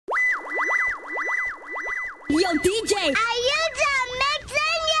Yo, DJ, are you done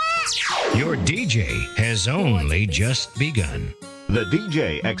mixing yet? Your DJ has only just begun. The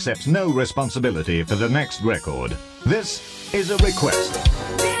DJ accepts no responsibility for the next record. This is a request.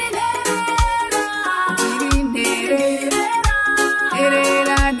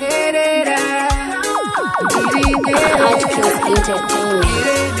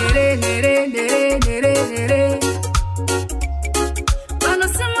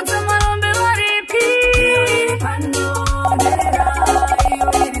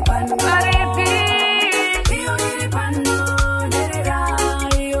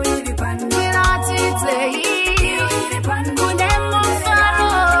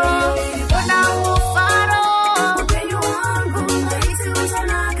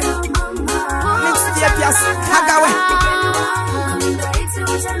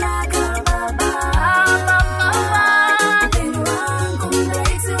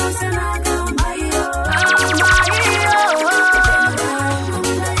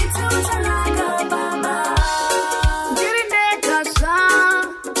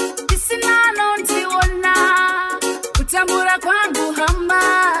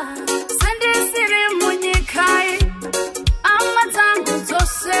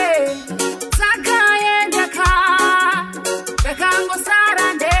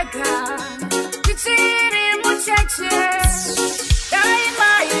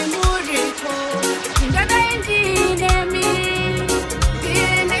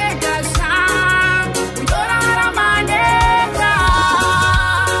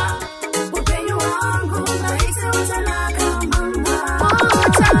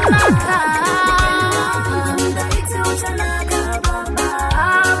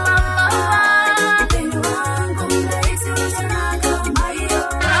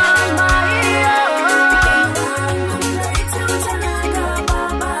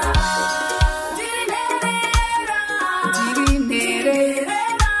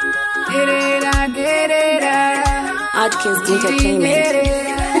 Adkins Entertainment. Adkins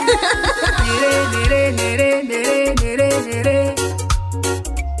Entertainment.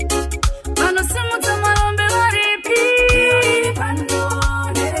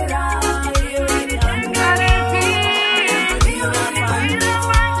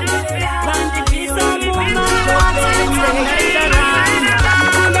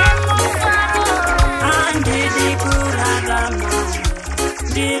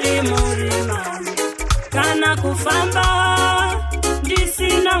 Kufamba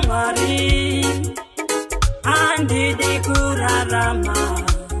ndisina mwari andidi kurarama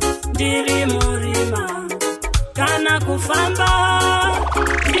ndiri murima kana kufamba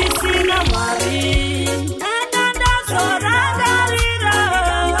ndisina mwari ndanda zorangarira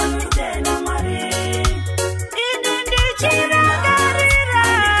ndena mwari ini ndichirangarira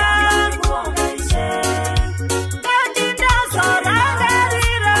kuongeishe ndanda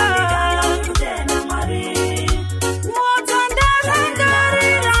zorangarira ndena mwari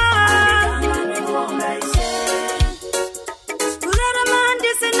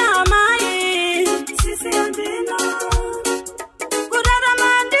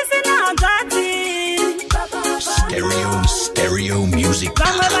Stereo music.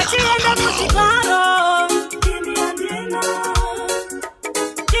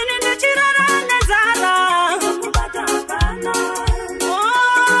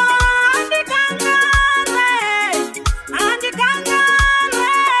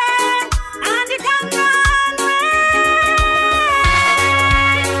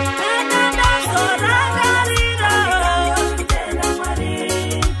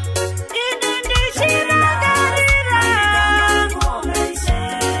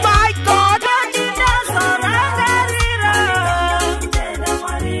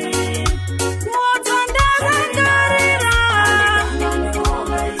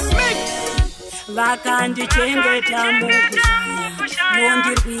 Vakandichengeta mukushaya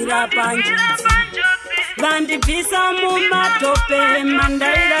vondirwira panjodzi vandibvisa mumatope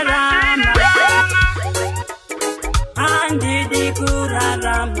mandairarama handidi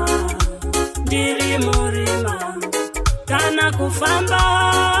kurarama ndiri murima kana kufamba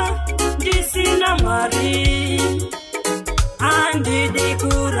ndisina mwari handidi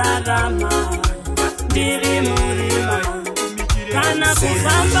kurarama ndiri murima kana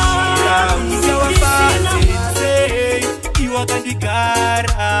kufamba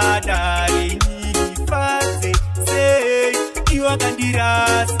iwakandigara dare nifadze sei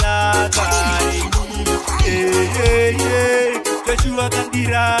iwakandirasa kare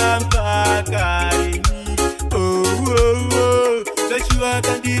toshiwakandiramba kare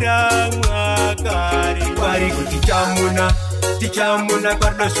toshiwakandiramwa kare vari kuti chamuna tichamuna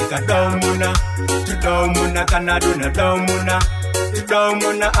kwadosvika daumuna tidaumuna kana dona daumuna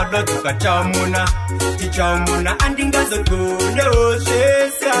tidaumuna adodzoka chamuna tichamuna andingazogonewo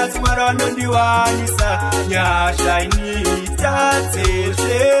zvese asi Mwari anondiwanisa nyasha initadze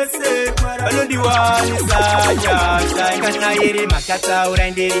zvese Mwari anondiwanisa nyasha kana iri makatsaura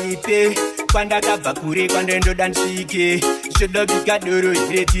ndiripe kwandakabva kure kwandendoda ndisvike zvoda bika doro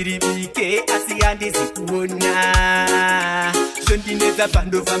ire tiribike asi handisi kuona zvondinetsa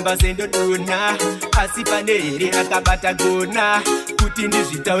pandofamba sendodona asi pane here akabata gona kuti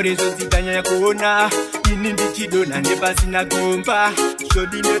ndizvitaure zvonzikanyanya kuona ini ndichidonha nepasina gomba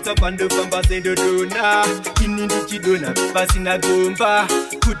zvondinetsa pandofamba sendodona ini ndichidonha pasina gomba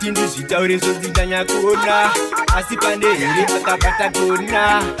kuti ndizvitaure zvonzikanyanya kuona asi pane here akabata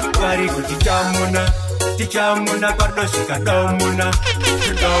gona Mwari kuti tichamuna kwadosvika daumuna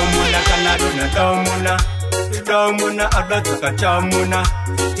tidaumuna kana dona daumuna tidaumuna adodzoka chamuna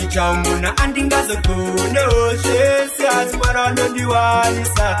tichamuna andingazogonewo zvese asi Mwari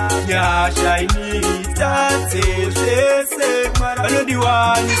anondiwanisa nyasha initadze zvese Mwari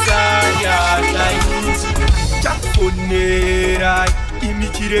anondiwanisa nyasha chakufonerai imi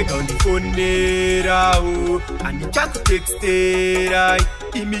chirega undifonerawo handichakuteksterai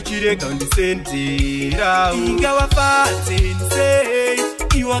imi chirega undisenderawo ingawafadze sei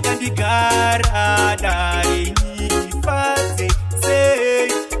iwe kandigara dare nifadze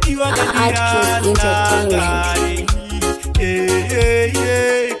sei iwe kandigara dare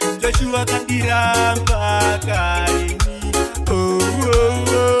Joshua kandiramba kare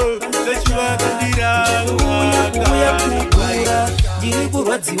Joshua kandiramba kare ndiri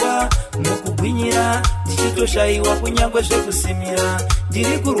kurwadziwa mukugwinyira ndichitoshayiwa kunyangwe zvekusimira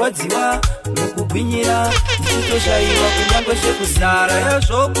ndiri kurwadziwa mukugwinyira ndichitoshayiwa kunyangwe zvekuzara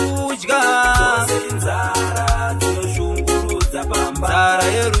yazvokudya dzose inzara dzinoshungurudza pamba nzara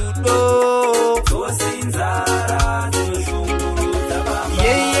yerudo dzose inzara dzinoshungurudza pamba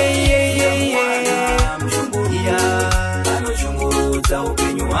anoshungurudza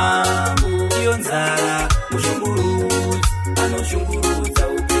upenyu hwangu iyo nzara mushungurudzi anoshungurudza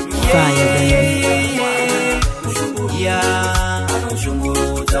upenyu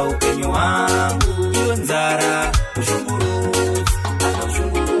anoshungurudza upenyu hwangu iyo nzara mushungurudzi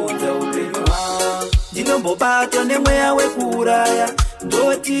anoshungurudza upenyu hwangu ndinombobatwa nemweya wekuuraya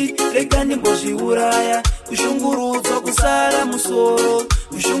ndoti rega ndimbozviuraya kushungurudzwa kusara musoro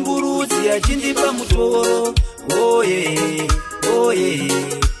mushungurudzi achindipa mutoro oye oye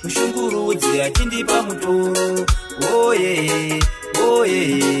mushungurudzi achindipa mutoro oye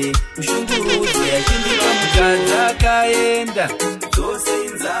oye mushungurudzi achindipa mukadzi akaenda dzose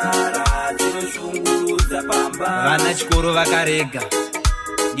inzara dzinoshungurudza pamba vana chikoro vakarega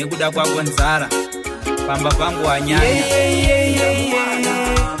nekuda kwako nzara pamba pangu wanyanya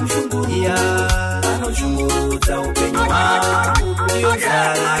anoshungurudza upenyu hwangu iyo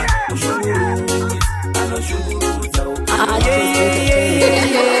nzara mushungurudzi anoshungurudza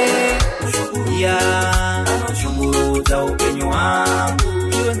anoshungurudza upenyu hwangu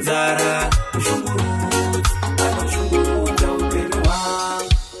iyo nzara mushungurudzi anoshungurudza upenyu hwangu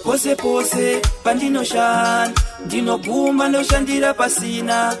pose pose pandinoshanda ndinoguma ndoshandira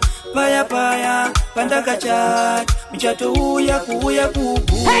pasina paya paya pandakachata muchatouya kuuya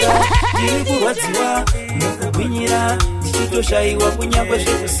kugura ndiri kurwadziwa mukugwinyira ndichitoshayiwa kunyangwe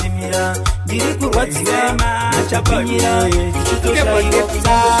zvekusimira ndiri kurwadziwa machagwinyira ndichitoshayiwa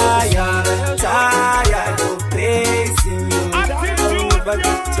kutaya tired of praising you I will never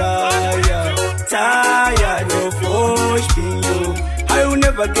get tired of worshiping you I will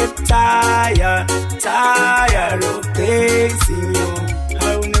never get tired of praising you I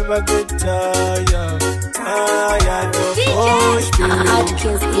will never get tired of worshiping you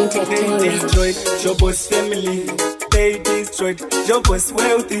Adkins Entertainment. They destroyed Job's family. They destroyed Job's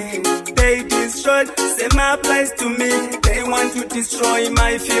wealthy. They destroyed, same applies to me. They want to destroy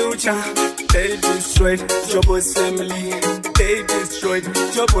my future. They destroyed Job's family. They destroyed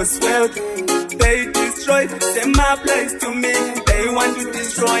Job's wealthy. They destroyed, same applies to me. They want to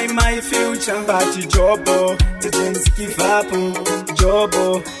destroy my future. But Jobo didn't give up.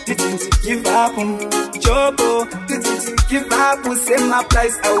 Jobo didn't give up. Jobo didn't give up. Same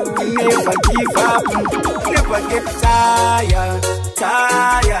applies, I will never give up. Never get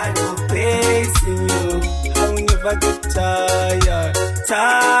tired of praising you. I will never get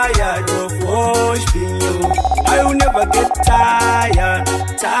tired of worshiping you. I will never get tired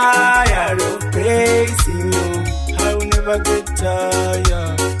of praising you. I will never get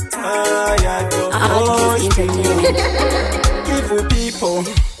tired of worshiping you. Evil people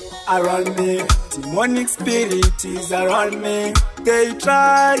around me. Demonic spirit is around me. They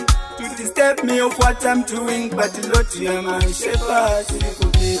try to disturb me of what I'm doing, but Lord, you are my shepherd.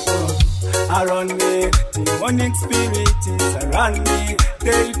 Beautiful people around me. Demonic spirit is around me.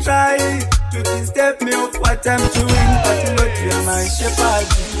 They try to disturb me of what I'm doing, but Lord, you are my shepherd.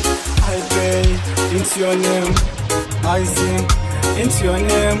 I pray into your name. I sing into your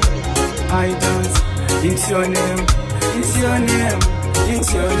name. I dance into your name. Into your name.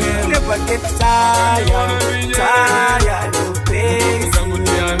 Into your name. Never get tired. Tired of praising.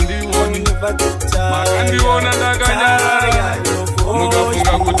 Never get tired. Tired of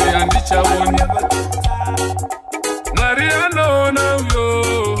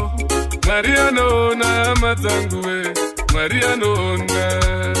Mariano Mazangwe, Mariano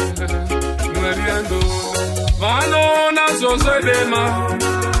Vanona Zosedema,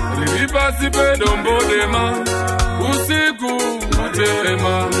 Rivipasi Pedombodema, Usiku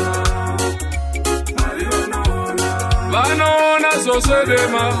Utema, Vanona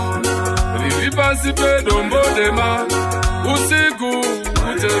Zosedema, Rivipasi Pedombodema, Usiku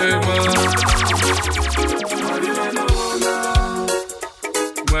Utema.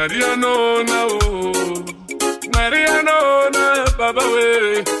 Mariano na oh, Mariano na baba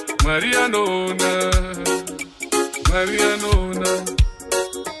we, Mariano na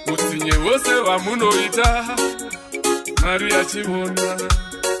utinye wose wa munoita, Maria chibona,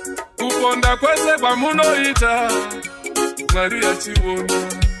 kuponda kwese kwa munoita, Maria chibona,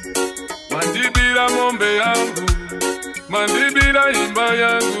 mandibira mombe yangu, mandibira imba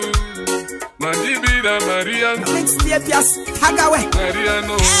yangu, mandibira Mariano. Mixtape yas hagawe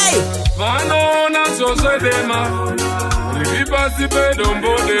Mariano Vanona Zosedema Rivipasi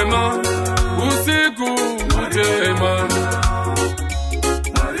Pedombodema Usiku Utema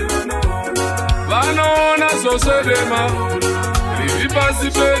Vanona Zosedema Rivipasi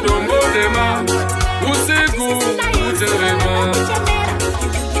Pedombodema Usiku Utema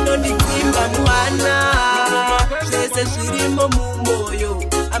Nondikimba mwana Shese shirimo mumoyo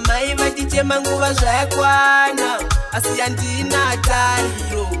Amai vatichema nguva zvayakwana asi handina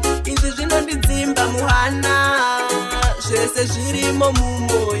tariro. Izvi zvinondidzimba muhana zvese zvirimo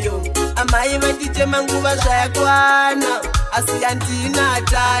mumwoyo. Amai vatichema nguva zvayakwana asi handina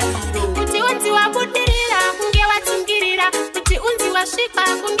tariro. Kuti unzi wabudirira kunge watsungirira, kuti unzi wasvika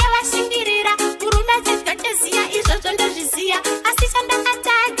kunge washingirira. Kurunda chedgacheziya izvozvo ndozviziya, asi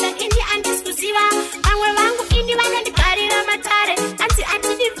chandakatadza ini handisikuziva. Vamwe vangu ini vanondigarira matare, anzi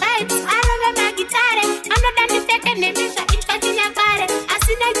atidi vibes arove magitare. Vanoda ndipfeke nhembe zvaitwa chinyakare,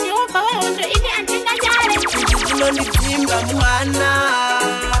 asi naJehovha wehondo ini handinganyare. Zvinondidzimba muhana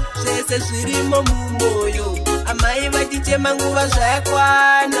zvese zvirimo mumwoyo. Amai vatichema nguva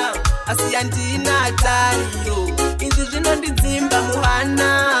zvayakwana asi handina tariro. Izvi zvinondidzimba muhana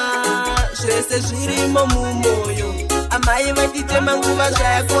zvese zvirimo mumwoyo. Amai vatichema nguva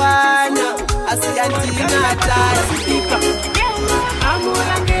zvayakwana asi handina tariro.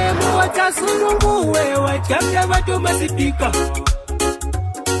 Amurange muota sununguwe wachapya watu masipika.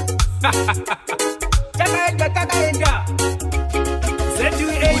 Takaenda zetu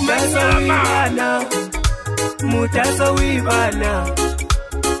eimanyama mutaso wibana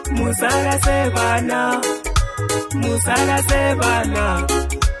musara sebana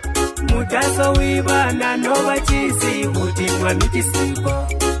mutaso wibana nova chisi kuti mwamitisipa.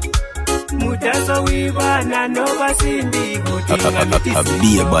 Mutaso wibana nova sindi kuti mwamitisipa.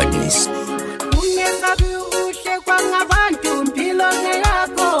 Ungesabi uhle kwangabantu mpilone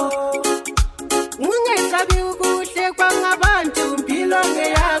yako. Ungesabi ukuhle kwangabantu mpilone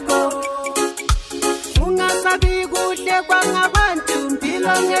yako. Ungesabi ukuhle kwangabantu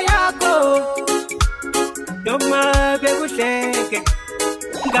mpilone yako. Noma bekuhleke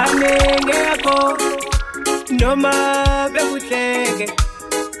nganenge yako, noma bekuhleke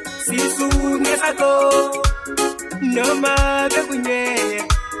sisunge sakho, noma bekunyeye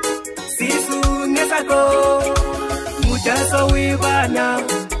sisunge sakho. Mutaso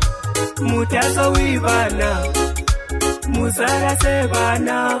wibana musara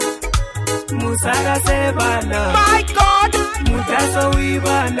sebana. My God, mutaso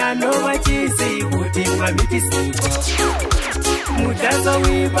wibana nova chisi kuti mwamitisipa. Mutaso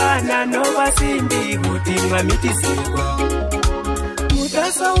wibana nova sindi kuti mwamitisipa.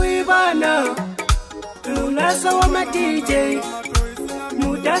 Mutaso wibana tulaso wa ma-DJ.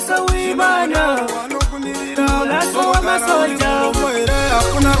 Mutaso wibana tulaso wa masoja.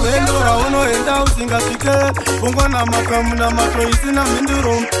 Hakuna rwendo raunoenda usingasvike. Ungona makamuna mato isina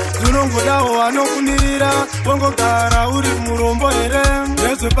mhinduro. Zvinongodawo vanokundirira. Ungogara uri murombo here.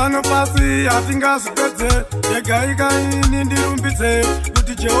 Nezvepano pasi hatingazvipedze. Regai kaini ndirumbidze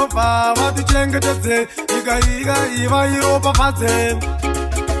kuti Jehovah vatichengetedze nyika iyi vairopafadze.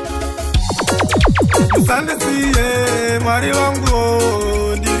 Musandisiye Mwari vangu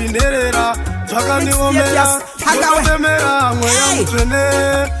ndiri nherera zvakandiomera ndinotemera mweya mutsvene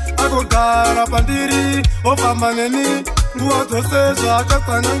agogara pandiri ofamba neni nguva dzose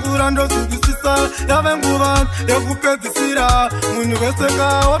zvaachatsanangura ndozvingisisa yave nguva yekupedzisira munhu weseka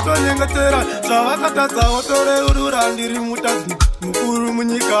wotonyengetera zvavakatadza wotoreurura ndiri mutadzi mukuru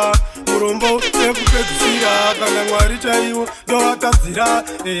munyika murombo yekupedzisira kana Mwari chaiwo ndovatadzira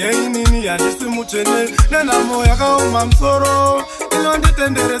inini handisi mutsvene nenhamo yakaoma musoro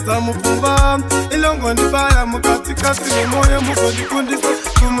inonditenderedza mupfungwa inongondibaya mukatikati memwoyo mugondikundisa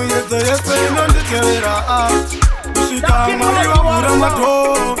kumuyedzo yese inonditevera kusvika Mwari vavhura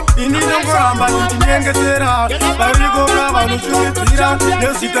madho ini nongoramba ndichinyengetera varikoka vanoshungidzira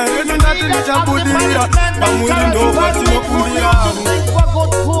nezita renyu ndati ndichabudirira pamuri ndo patinokumbira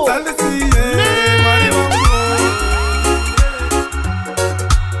sandisiye Mwari vangu.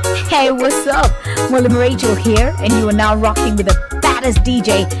 Hey, what's up? William Rachel here, and you are now rocking with the baddest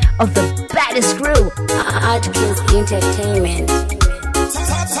DJ of the baddest crew, Adkins Entertainment.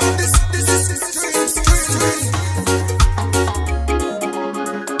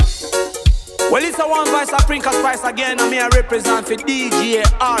 Well, it's a one voice of Prince Price again, and me I represent for DJ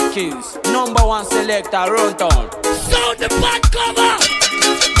Artiste, #1 selector around town. Sound the bad cover!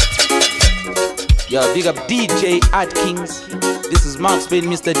 Yo, big up DJ Adkins. This is Max Payne,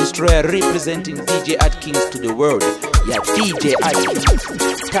 Mr. Destroyer, representing DJ Adkins to the world. Yeah, DJ Adkins.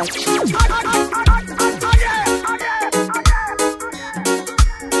 Touch.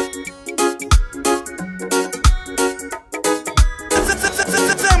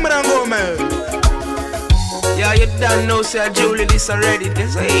 Yeah, you don't know, say Julie, this already,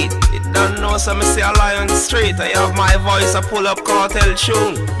 this ain't. You don't know, so me say I lie on the street. I have my voice, I pull up cartel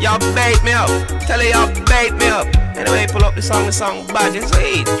tune. Y'all bait me up, tell you y'all bait me up. Anyway, pull up the song bad, this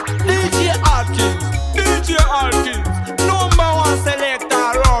ain't. DJ Adkins, DJ Adkins, #1 selector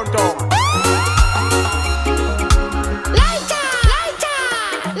around town.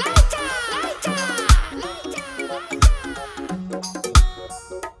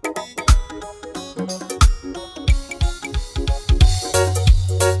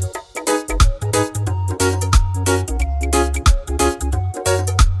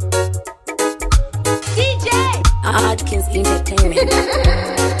 Adkins Entertainment.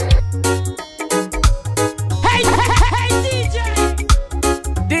 Hey,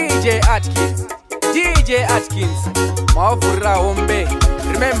 DJ Adkins, DJ Adkins, Mavura Hombe.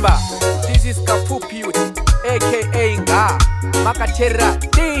 Remember, this is Kafu Beauty, aka Nga Makatera.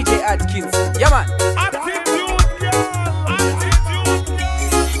 DJ Adkins, yeah man.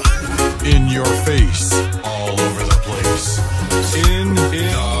 In your face, all over the place. In the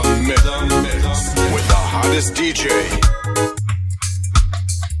mix with the hottest DJ.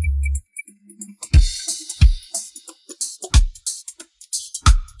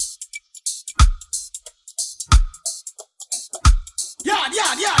 Yeah.